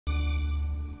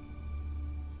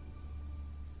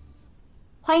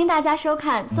欢迎大家收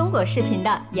看松果视频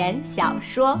的言小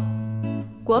说。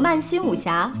国漫新武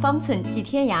侠，方寸祭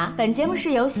天涯。本节目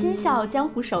是由新笑江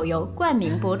湖手游冠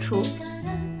名播出，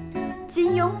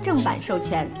金庸正版授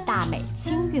权，大美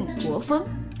清韵国风。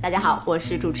大家好，我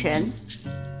是主持人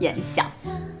言小。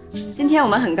今天我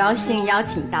们很高兴邀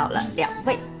请到了2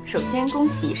位。首先恭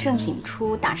喜盛景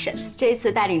初大神，这一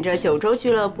次带领着9州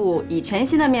俱乐部以全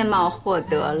新的面貌获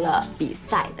得了比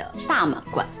赛的大满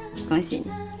贯，恭喜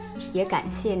你！也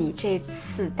感谢你这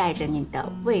次带着你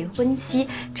的未婚妻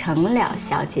程了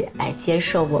小姐来接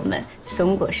受我们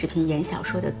松果视频言小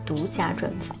说的独家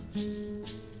专访，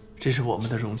这是我们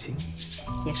的荣幸，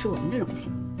也是我们的荣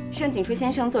幸。盛景初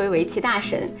先生作为围棋大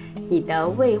神，你的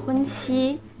未婚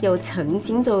妻又曾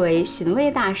经作为寻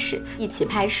味大使，一起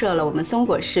拍摄了我们松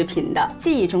果视频的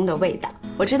记忆中的味道。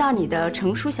我知道你的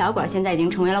成书小馆现在已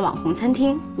经成为了网红餐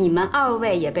厅，你们2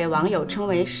位也被网友称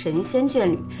为神仙眷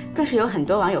侣，更是有很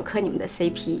多网友磕你们的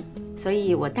CP。所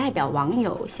以我代表网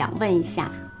友想问一下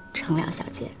程了小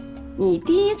姐，你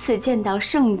第一次见到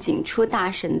盛景初大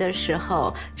神的时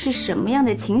候是什么样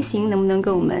的情形？能不能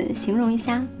跟我们形容一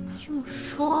下？用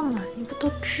说嘛，你不都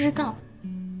知道？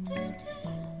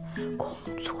工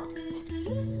作。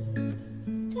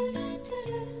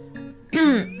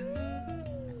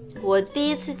我第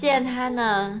一次见他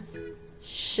呢，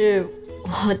是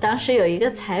我当时有一个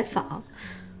采访，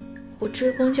我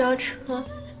追公交车，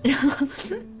然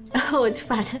后我就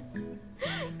把他。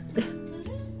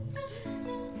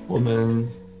我们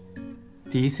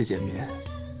第一次见面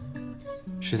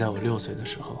是在我6岁的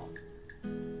时候，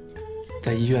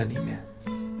在医院里面，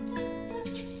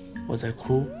我在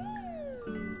哭，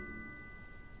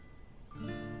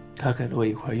他给了我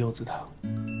一块柚子糖。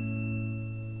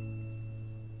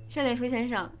盛景初先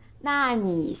生，那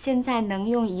你现在能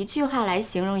用一句话来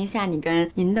形容一下你跟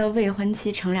您的未婚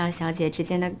妻程了小姐之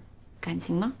间的感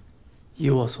情吗？以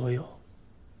我所有，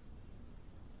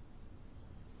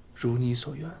如你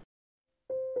所愿。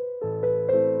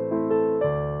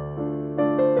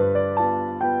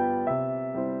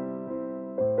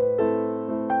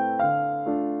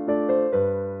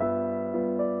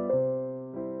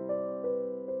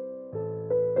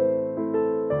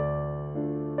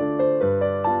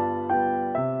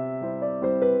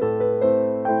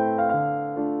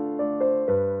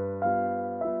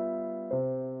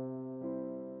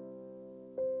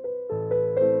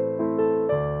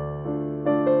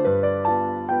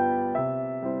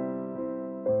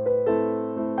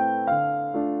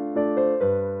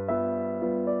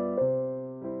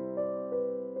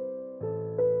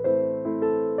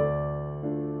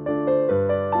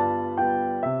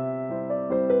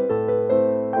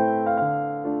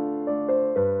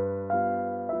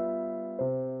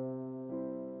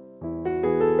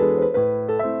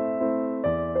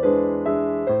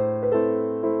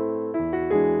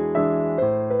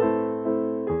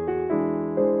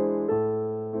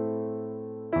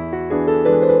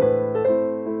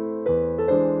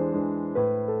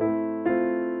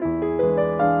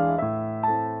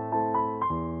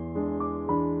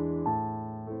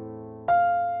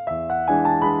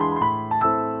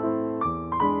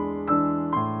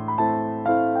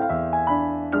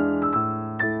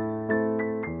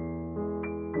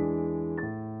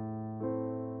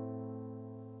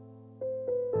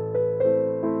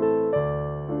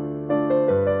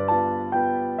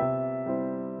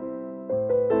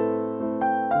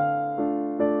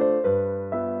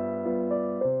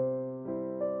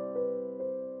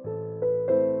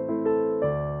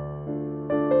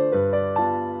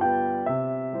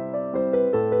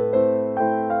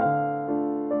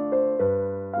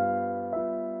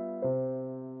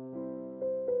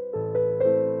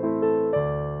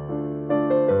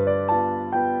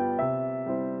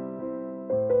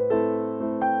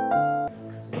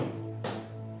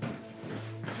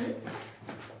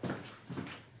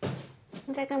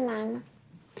你在干嘛呢？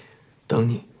等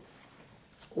你。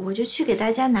我就去给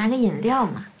大家拿个饮料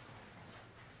嘛。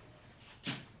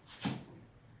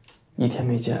1天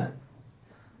没见，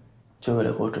就为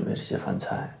了给我准备这些饭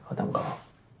菜和蛋糕。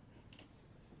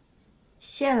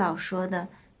谢老说的，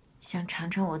想尝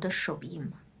尝我的手艺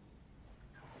吗？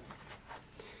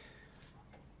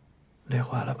累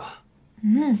坏了吧？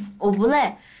我不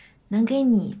累，能给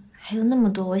你还有那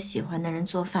么多我喜欢的人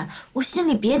做饭，我心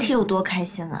里别提有多开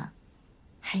心了。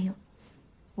还有，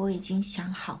我已经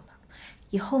想好了，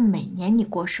以后每年你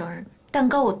过生日，蛋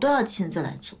糕我都要亲自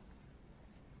来做。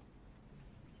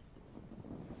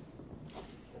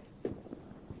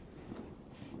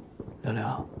聊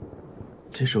聊，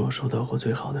这是我收到过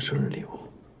最好的生日礼物。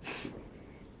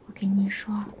我跟你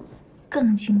说，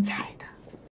更精彩的。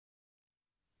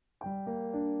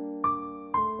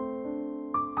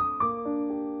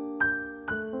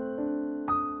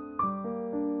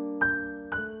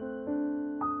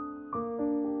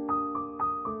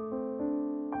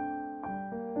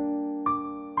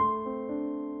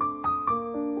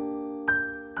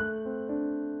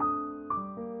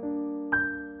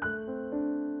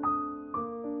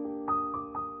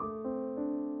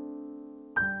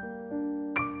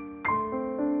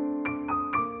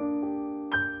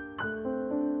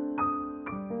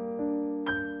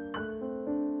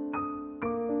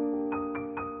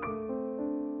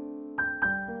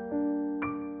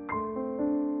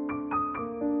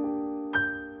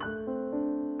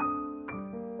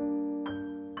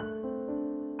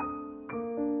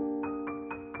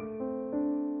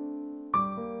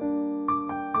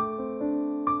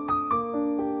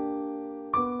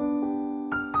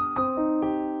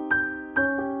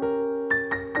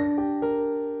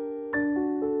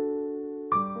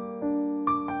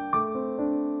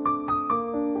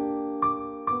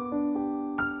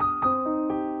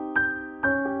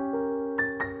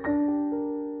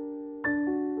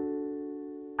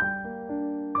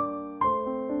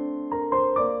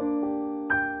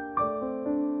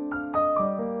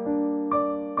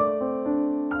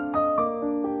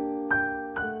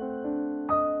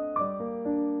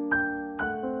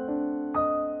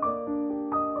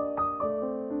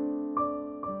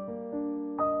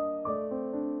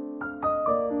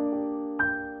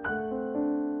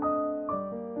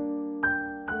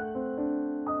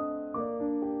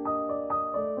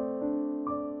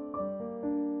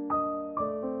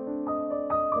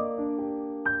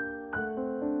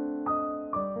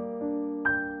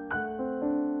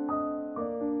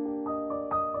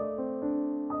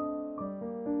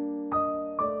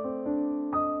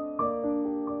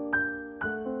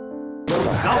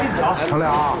程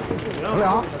良，程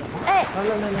良，哎，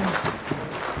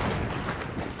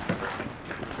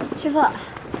师傅，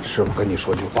师傅跟你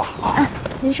说句话啊。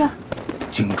您说。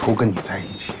景初跟你在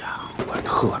一起啊，我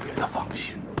特别的放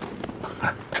心。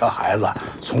这孩子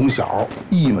从小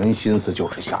一门心思就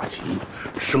是下棋，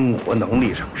生活能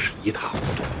力上是一塌糊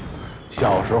涂。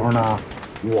小时候呢，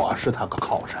我是他个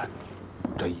靠山，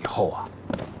这以后啊，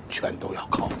全都要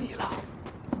靠你了。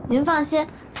您放心，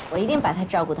我一定把他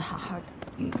照顾得好好的。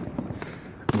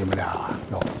你们俩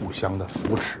要互相的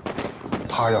扶持。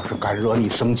他要是敢惹你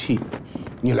生气，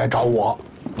你来找我，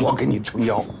我给你撑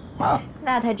腰啊。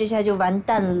那他这下就完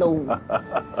蛋喽。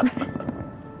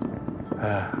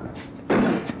哎，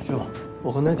师傅，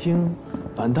我刚才听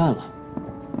完蛋了，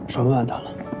什么完蛋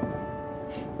了？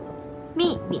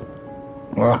秘密。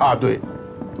啊，对，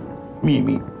秘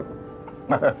密。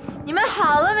你们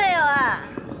好了没有啊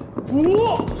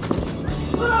？5、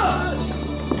4、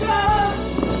3、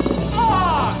2、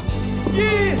1，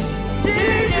新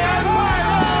年